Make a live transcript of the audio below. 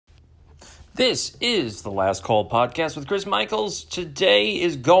This is the Last Call podcast with Chris Michaels. Today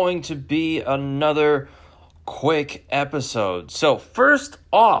is going to be another quick episode. So first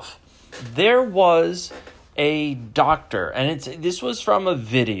off, there was a doctor, and this was from a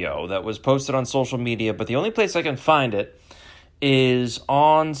video that was posted on social media, but the only place I can find it is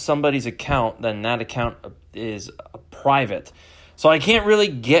on somebody's account, then that account is private. So I can't really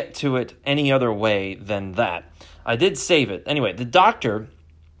get to it any other way than that. I did save it. Anyway, the doctor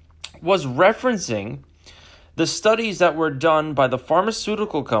was referencing the studies that were done by the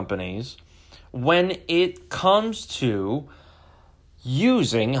pharmaceutical companies when it comes to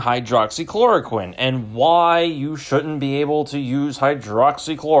using hydroxychloroquine and why you shouldn't be able to use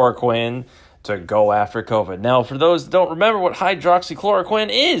hydroxychloroquine to go after COVID. Now, for those that don't remember what hydroxychloroquine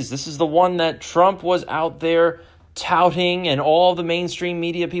is, this is the one that Trump was out there touting, and all the mainstream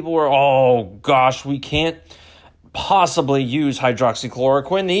media people were, oh gosh, we can't possibly use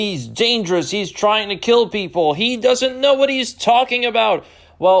hydroxychloroquine. He's dangerous. He's trying to kill people. He doesn't know what he's talking about.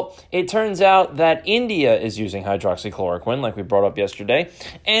 Well, it turns out that India is using hydroxychloroquine, like we brought up yesterday,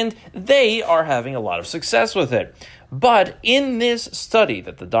 and they are having a lot of success with it. But in this study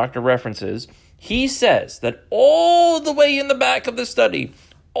that the doctor references, he says that all the way in the back of the study,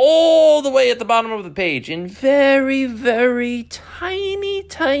 all the way at the bottom of the page, in very, very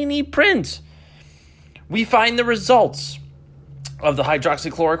tiny print, we find the results of the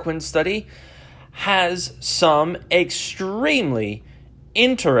hydroxychloroquine study has some extremely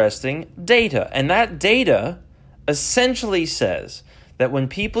interesting data. And that data essentially says that when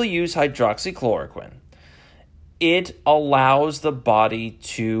people use hydroxychloroquine, it allows the body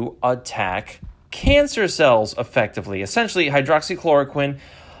to attack cancer cells effectively. Essentially, hydroxychloroquine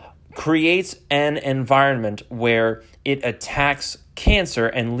creates an environment where it attacks cancer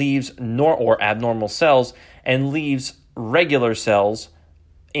and leaves or abnormal cells and leaves regular cells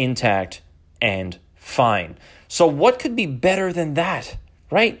intact and fine. So what could be better than that,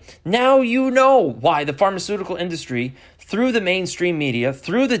 right? Now you know why the pharmaceutical industry, through the mainstream media,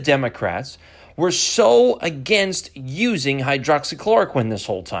 through the Democrats, were so against using hydroxychloroquine this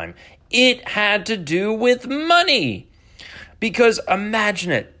whole time. It had to do with money. Because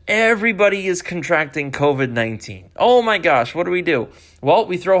imagine it, everybody is contracting COVID-19. Oh my gosh, what do? Well,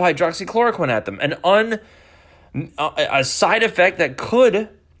 we throw hydroxychloroquine at them. A side effect that could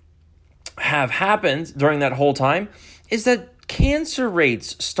have happened during that whole time is that cancer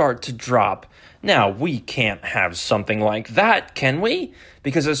rates start to drop. Now, we can't have something like that, can we?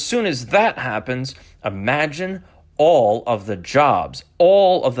 Because as soon as that happens, imagine all of the jobs,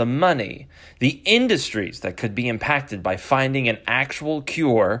 all of the money, the industries that could be impacted by finding an actual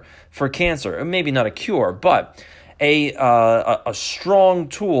cure for cancer. Or maybe not a cure, but a strong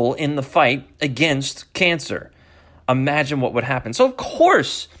tool in the fight against cancer. Imagine what would happen. So, of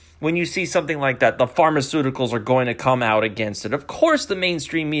course, when you see something like that, the pharmaceuticals are going to come out against it. Of course, the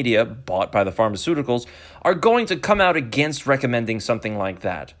mainstream media, bought by the pharmaceuticals, are going to come out against recommending something like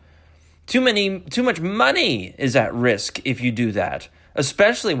that. Too much money is at risk if you do that,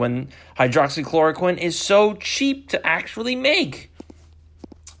 especially when hydroxychloroquine is so cheap to actually make.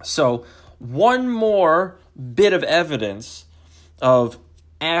 So, one more bit of evidence of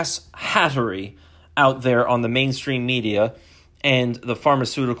ass-hattery out there on the mainstream media and the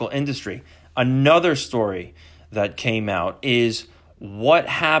pharmaceutical industry. Another story that came out is what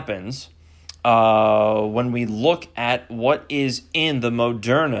happens when we look at what is in the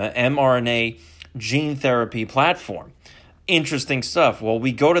Moderna mRNA gene therapy platform. Interesting stuff. Well,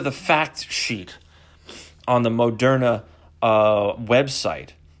 we go to the fact sheet on the Moderna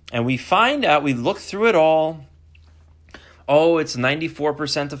website, and we find out, we look through it all. Oh, it's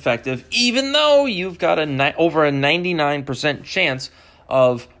 94% effective, even though you've got over a 99% chance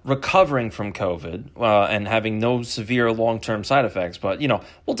of recovering from COVID and having no severe long-term side effects. But,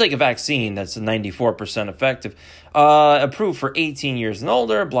 we'll take a vaccine that's 94% effective, approved for 18 years and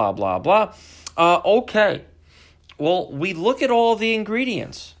older, blah, blah, blah. Okay. Well, we look at all the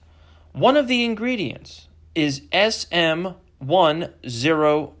ingredients. One of the ingredients is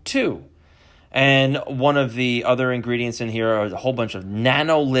SM-102. And one of the other ingredients in here are a whole bunch of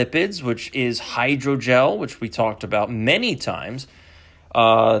nanolipids, which is hydrogel, which we talked about many times,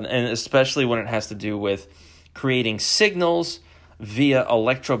 and especially when it has to do with creating signals via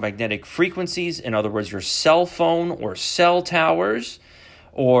electromagnetic frequencies. In other words, your cell phone or cell towers,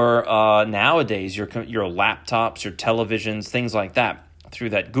 or nowadays your laptops, your televisions, things like that, through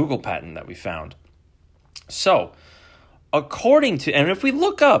that Google patent that we found. So, according to, and if we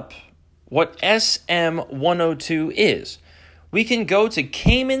look up what SM-102 is, we can go to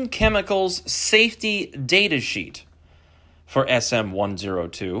Cayman Chemicals safety data sheet for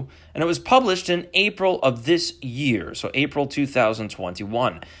SM-102, and it was published in April of this year, so April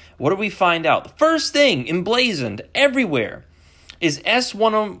 2021. What do we find out? The first thing emblazoned everywhere is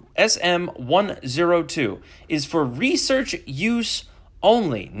SM-102 is for research use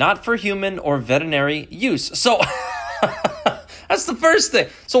only, not for human or veterinary use. So that's the first thing.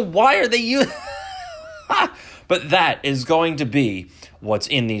 So why are they using? But that is going to be what's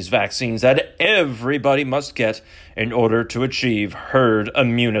in these vaccines that everybody must get in order to achieve herd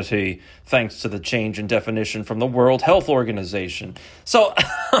immunity, thanks to the change in definition from the World Health Organization. So,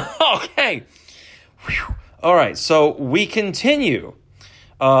 okay. Whew. All right, so we continue.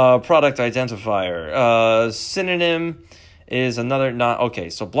 Product identifier. Synonym is another not... Okay,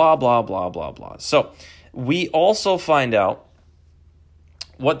 so blah, blah, blah, blah, blah. So we also find out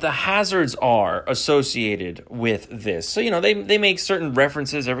what the hazards are associated with this. So, they make certain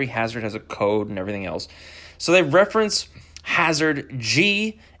references. Every hazard has a code and everything else. So they reference hazard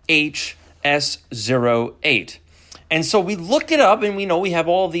GHS08. And so we look it up, and we know we have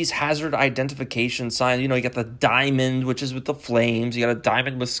all of these hazard identification signs. You got the diamond, which is with the flames. You got a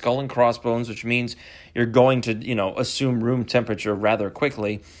diamond with skull and crossbones, which means you're going to, assume room temperature rather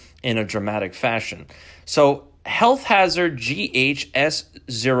quickly in a dramatic fashion. So health hazard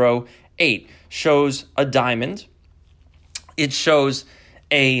GHS08 shows a diamond. It shows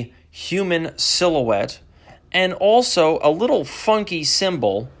a human silhouette and also a little funky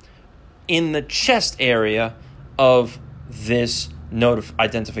symbol in the chest area of this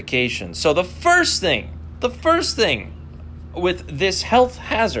identification. So the first thing with this health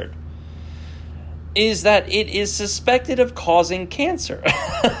hazard is that it is suspected of causing cancer.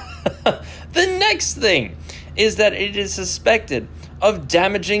 The next thing is that it is suspected of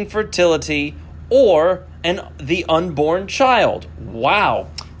damaging fertility or the unborn child. Wow.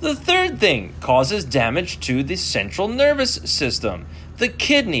 The third thing causes damage to the central nervous system, the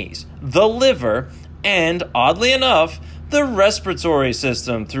kidneys, the liver, and, oddly enough, the respiratory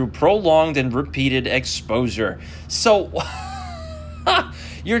system through prolonged and repeated exposure. So,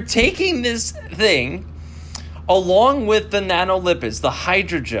 you're taking this thing along with the nanolipids, the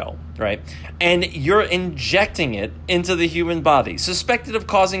hydrogel, right? And you're injecting it into the human body, suspected of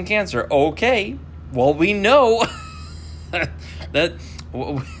causing cancer. Okay, well, we know that...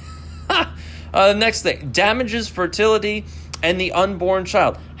 next thing, damages fertility and the unborn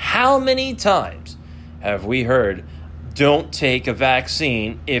child. How many times have we heard, don't take a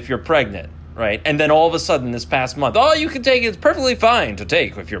vaccine if you're pregnant, right? And then all of a sudden this past month, you can take it. It's perfectly fine to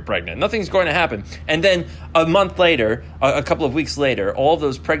take if you're pregnant. Nothing's going to happen. And then a month later, a couple of weeks later, all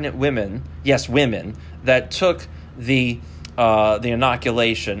those pregnant women, yes, women, that took the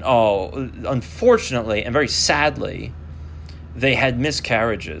inoculation, unfortunately and very sadly, they had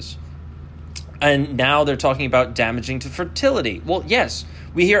miscarriages. And now they're talking about damaging to fertility. Well, yes,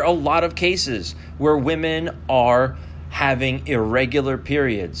 we hear a lot of cases where women are having irregular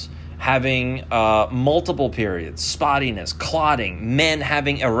periods, having multiple periods, spottiness, clotting, men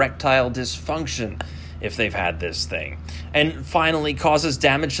having erectile dysfunction if they've had this thing. And finally, causes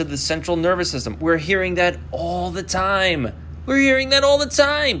damage to the central nervous system. We're hearing that all the time.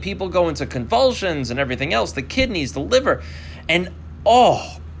 People go into convulsions and everything else, the kidneys, the liver, and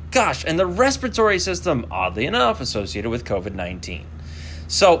and the respiratory system, oddly enough, associated with COVID-19.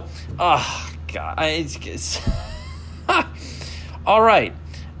 So, all right.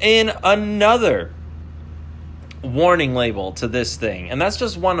 In another warning label to this thing, and that's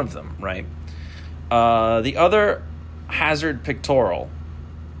just one of them, right? The other hazard pictorial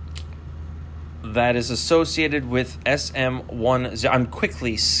that is associated with SM-10, I'm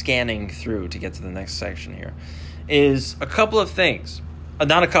quickly scanning through to get to the next section here, is a couple of things.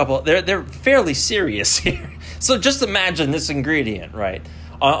 Not a couple. They're fairly serious here. So just imagine this ingredient, right?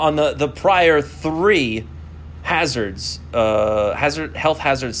 On the prior three health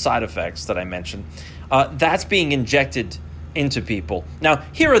hazard side effects that I mentioned, that's being injected into people. Now,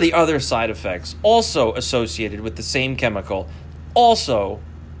 here are the other side effects also associated with the same chemical, also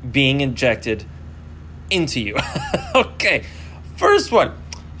being injected into you. Okay, first one,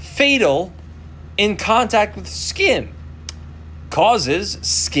 fatal in contact with skin. Causes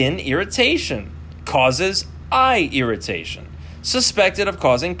skin irritation, causes eye irritation, suspected of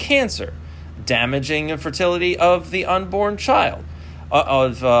causing cancer, damaging the fertility of the unborn child,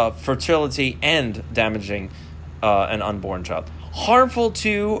 fertility and damaging an unborn child, harmful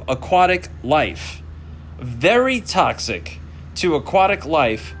to aquatic life, very toxic to aquatic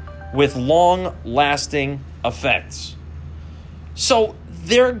life with long-lasting effects. So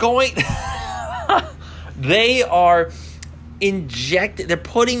they're going, they are they're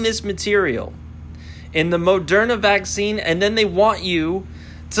putting this material in the Moderna vaccine, and then they want you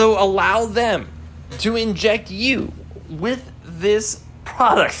to allow them to inject you with this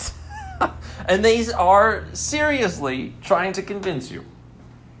product. And they are seriously trying to convince you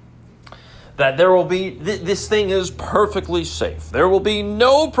that there will be, this thing is perfectly safe. There will be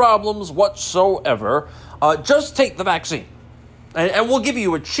no problems whatsoever. Just take the vaccine. And we'll give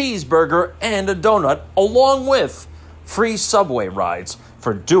you a cheeseburger and a donut along with free subway rides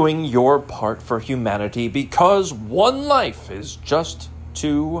for doing your part for humanity, because one life is just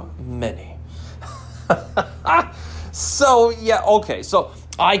too many. So, yeah, okay. So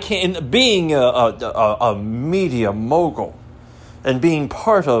I can, being a media mogul and being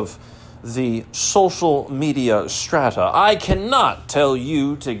part of the social media strata, I cannot tell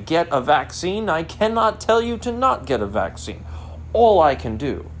you to get a vaccine. I cannot tell you to not get a vaccine. All I can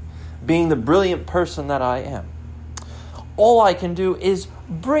do, being the brilliant person that I am, all I can do is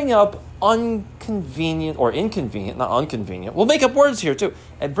bring up inconvenient, not unconvenient. We'll make up words here too,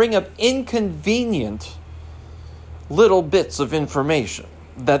 and bring up inconvenient little bits of information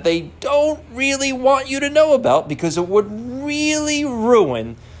that they don't really want you to know about, because it would really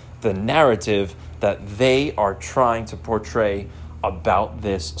ruin the narrative that they are trying to portray about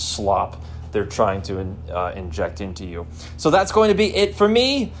this slop they're trying to inject into you. So that's going to be it for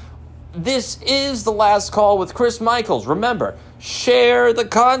me. This is The Last Call with Chris Michaels. Remember, share the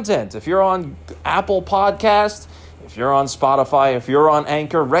content. If you're on Apple Podcast, if you're on Spotify, if you're on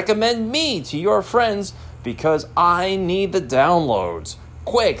Anchor, recommend me to your friends, because I need the downloads.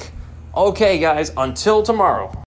 Quick. Okay, guys, until tomorrow.